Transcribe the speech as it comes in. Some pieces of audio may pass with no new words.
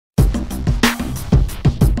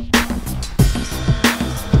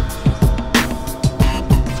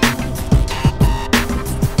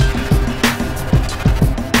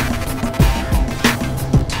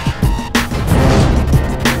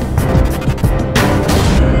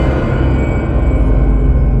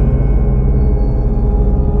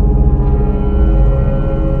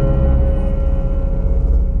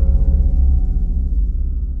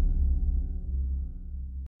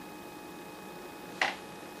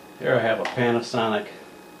Here I have a Panasonic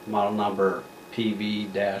model number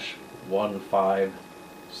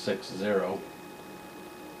PV-1560.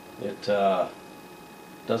 It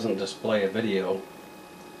doesn't display a video,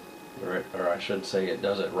 or I should say it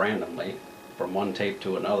does it randomly. From one tape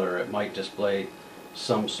to another it might display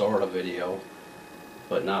some sort of video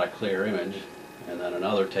but not a clear image, and then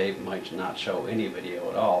another tape might not show any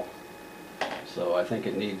video at all. So I think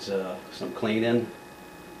it needs some cleaning,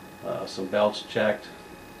 some belts checked,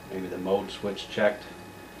 maybe the mode switch checked.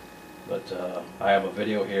 But I have a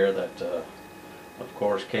video here that of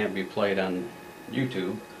course can't be played on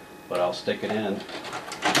YouTube, but I'll stick it in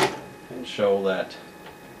and show that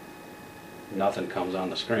nothing comes on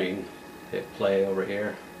the screen. Hit play over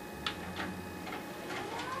here.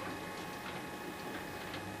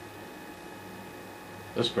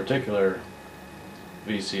 This particular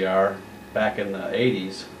VCR, back in the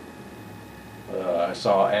 80s, I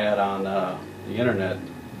saw an ad on the internet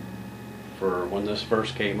for when this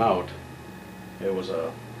first came out. It was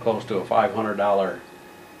close to a $500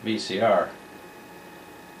 VCR.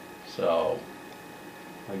 So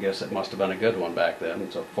I guess it must have been a good one back then.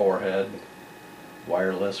 It's a 4-head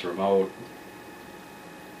wireless remote.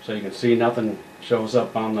 So you can see nothing shows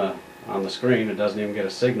up on the screen. It doesn't even get a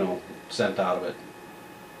signal sent out of it.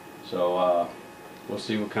 So we'll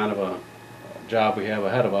see what kind of a job we have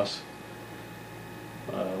ahead of us.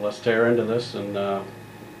 Let's tear into this and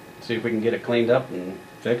see if we can get it cleaned up and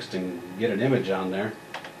fixed and get an image on there.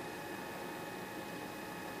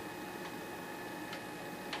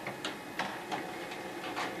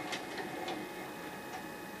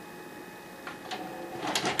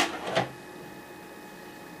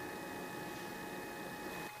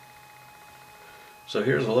 So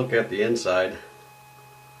here's a look at the inside.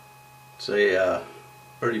 It's a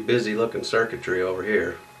pretty busy looking circuitry over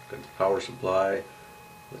here. Got the power supply,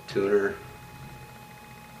 the tuner.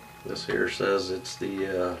 This here says it's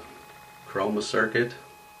the chroma circuit.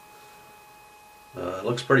 It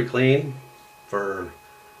looks pretty clean for,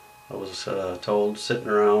 I was told, sitting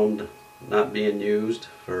around not being used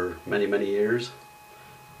for many years.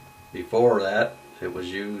 Before that it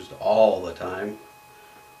was used all the time,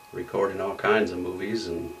 recording all kinds of movies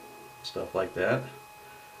and stuff like that.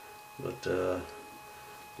 But I'll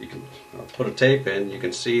put a tape in, you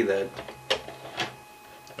can see that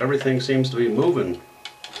everything seems to be moving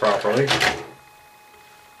properly.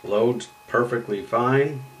 Loads perfectly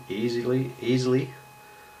fine, easily.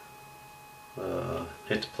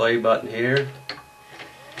 Hit the play button here,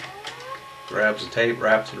 grabs the tape,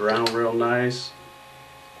 wraps it around real nice.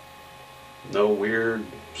 No weird,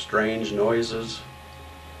 strange noises.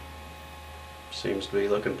 Seems to be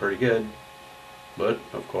looking pretty good. But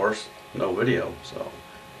of course no video, so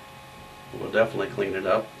we'll definitely clean it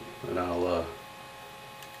up, and I'll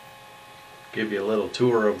give you a little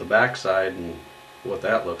tour of the back side and what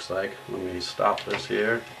that looks like. Let me stop this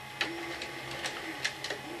here,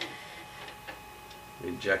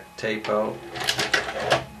 eject tape out.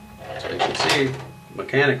 So you can see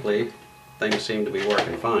mechanically things seem to be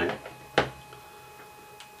working fine,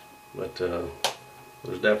 but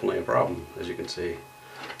there's definitely a problem, as you can see.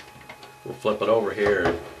 We'll flip it over here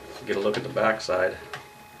and get a look at the back side.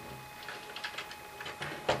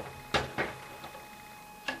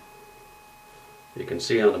 You can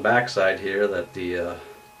see on the back side here that the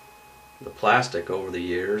plastic over the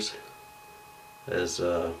years is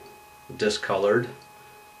discolored.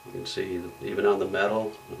 You can see even on the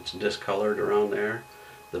metal it's discolored around there.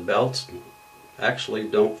 The belts actually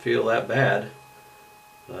don't feel that bad.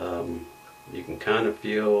 You can kind of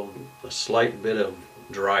feel a slight bit of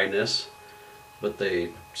dryness, but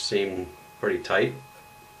they seem pretty tight,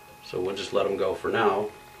 so we'll just let them go for now.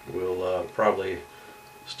 We'll probably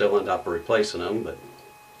still end up replacing them, but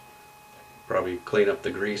probably clean up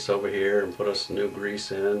the grease over here and put us new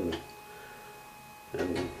grease in.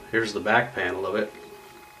 And here's the back panel of it.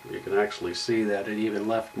 You can actually see that it even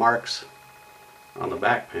left marks on the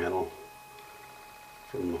back panel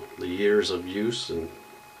from the years of use, and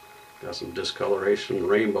got some discoloration,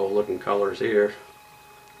 rainbow looking colors here.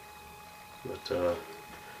 But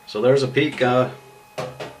so there's a peek on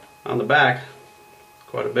the back.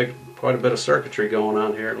 Quite a bit of circuitry going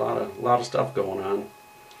on here. A lot of stuff going on.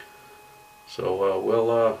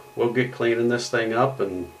 So we'll get cleaning this thing up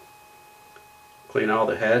and clean all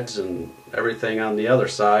the heads and everything on the other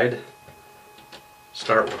side.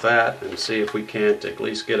 Start with that and see if we can't at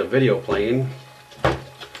least get a video playing,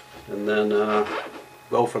 and then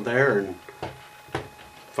go from there and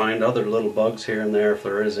find other little bugs here and there if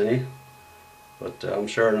there is any. But I'm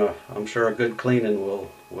sure a good cleaning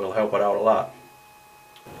will help it out a lot.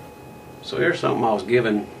 So here's something I was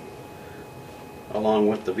given along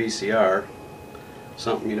with the VCR.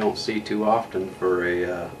 Something you don't see too often for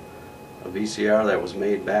a VCR that was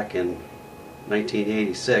made back in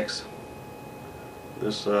 1986.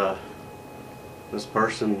 This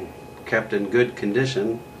person kept in good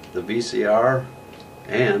condition the VCR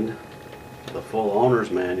and the full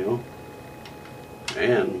owner's manual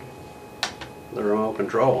and the remote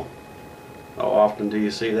control. How often do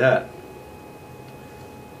you see that?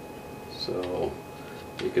 So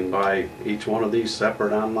you can buy each one of these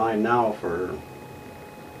separate online now for,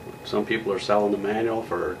 some people are selling the manual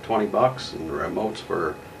for 20 bucks and the remotes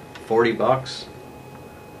for 40 bucks.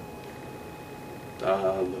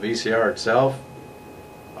 The VCR itself,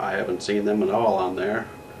 I haven't seen them at all on there.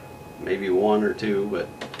 Maybe one or two, but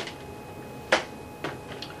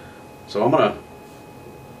so I'm gonna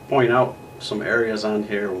point out some areas on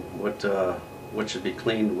here what should be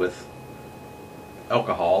cleaned with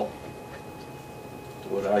alcohol.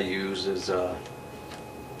 What I use is I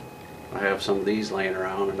have some of these laying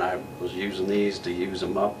around, and I was using these to use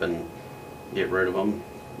them up and get rid of them.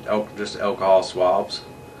 Just alcohol swabs.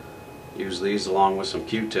 Use these along with some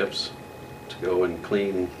Q-tips to go and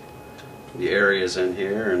clean the areas in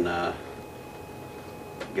here and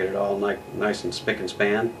get it all nice and spick and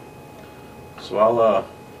span. So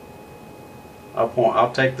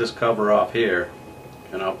I'll take this cover off here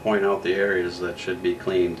and I'll point out the areas that should be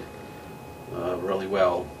cleaned really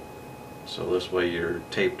well, so this way your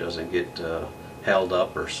tape doesn't get held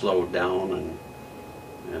up or slowed down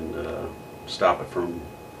and stop it from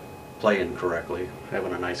playing correctly,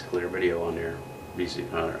 having a nice clear video on your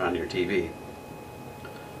on your TV.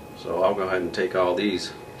 So I'll go ahead and take all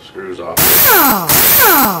these screws off.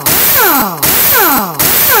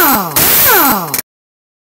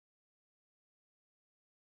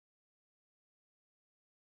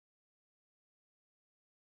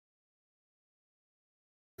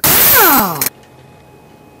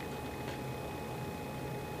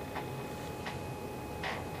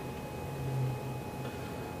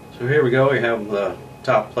 So here we go, we have the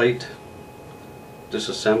top plate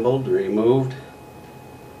disassembled, removed,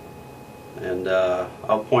 and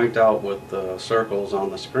I'll point out with the circles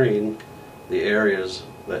on the screen the areas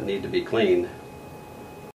that need to be cleaned.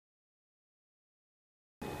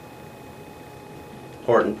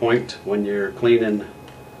 Important point when you're cleaning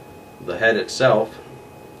the head itself,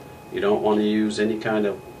 you don't want to use any kind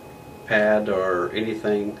of pad or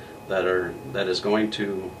anything that is going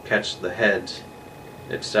to catch the heads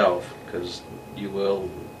itself, because you will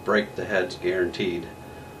break the heads guaranteed.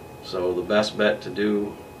 So the best bet to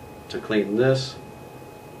do to clean this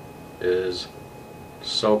is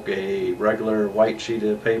soak a regular white sheet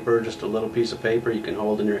of paper, just a little piece of paper you can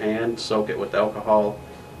hold in your hand, soak it with alcohol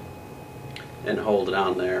and hold it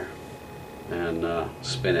on there and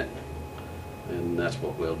spin it, and that's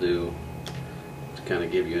what we'll do to kind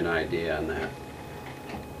of give you an idea on that.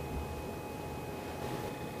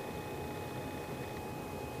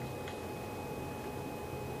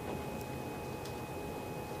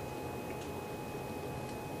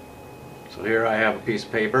 So here I have a piece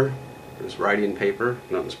of paper, just writing paper,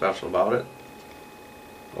 nothing special about it.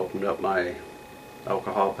 Opened up my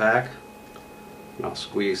alcohol pack, and I'll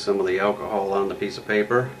squeeze some of the alcohol on the piece of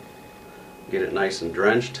paper, get it nice and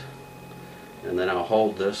drenched, and then I'll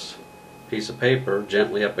hold this piece of paper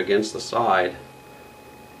gently up against the side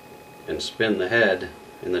and spin the head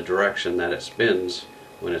in the direction that it spins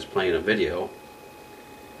when it's playing a video,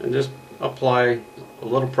 and just apply a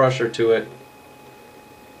little pressure to it.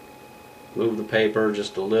 Move the paper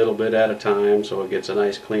just a little bit at a time so it gets a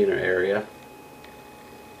nice cleaner area.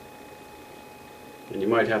 And you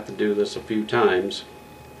might have to do this a few times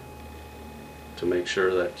to make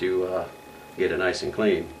sure that you get it nice and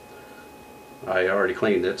clean. I already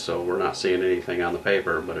cleaned it, so we're not seeing anything on the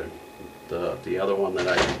paper, but the other one that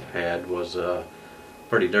I had was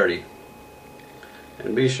pretty dirty.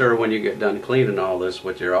 And be sure when you get done cleaning all this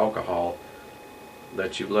with your alcohol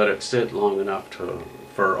that you let it sit long enough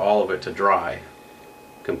for all of it to dry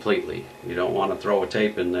completely. You don't want to throw a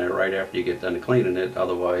tape in there right after you get done cleaning it,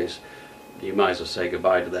 otherwise you might as well say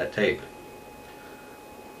goodbye to that tape.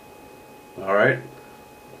 Alright,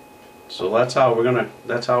 so that's how we're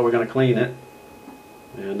gonna clean it,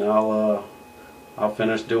 and I'll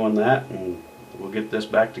finish doing that and we'll get this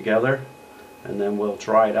back together and then we'll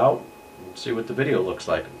try it out and see what the video looks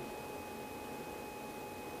like.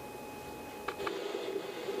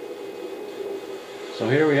 So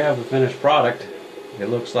here we have the finished product. It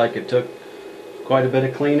looks like it took quite a bit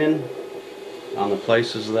of cleaning on the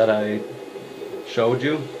places that I showed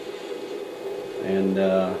you, and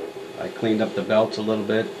I cleaned up the belts a little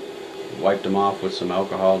bit, wiped them off with some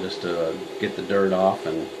alcohol just to get the dirt off,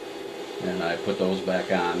 and and I put those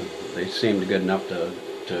back on. They seemed good enough to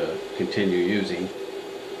continue using.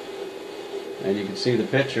 And you can see the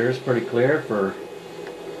picture is pretty clear for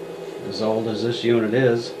as old as this unit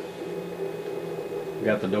is.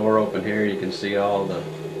 Got the door open here, you can see all the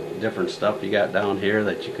different stuff you got down here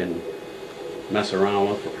that you can mess around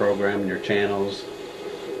with for programming your channels,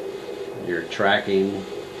 your tracking,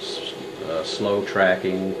 slow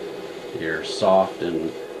tracking, your soft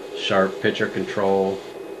and sharp picture control,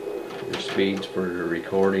 your speeds for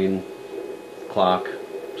recording, clock,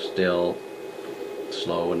 still,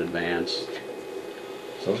 slow and advanced.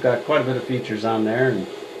 So it's got quite a bit of features on there, and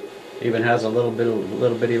even has a little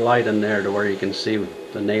bitty light in there to where you can see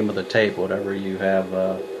the name of the tape, whatever you have,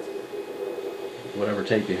 whatever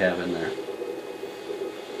tape you have in there.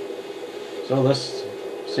 So this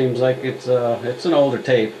seems like it's an older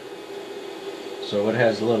tape, so it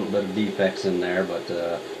has a little bit of defects in there, but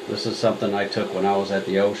this is something I took when I was at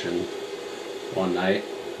the ocean one night,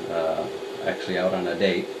 actually out on a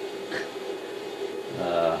date.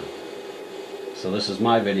 So this is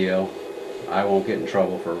my video. I won't get in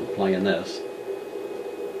trouble for playing this.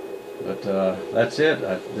 But that's it.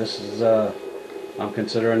 I'm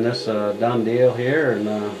considering this a done deal here, and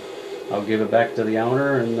I'll give it back to the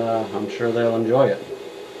owner, and I'm sure they'll enjoy it.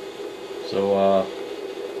 So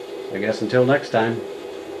I guess until next time.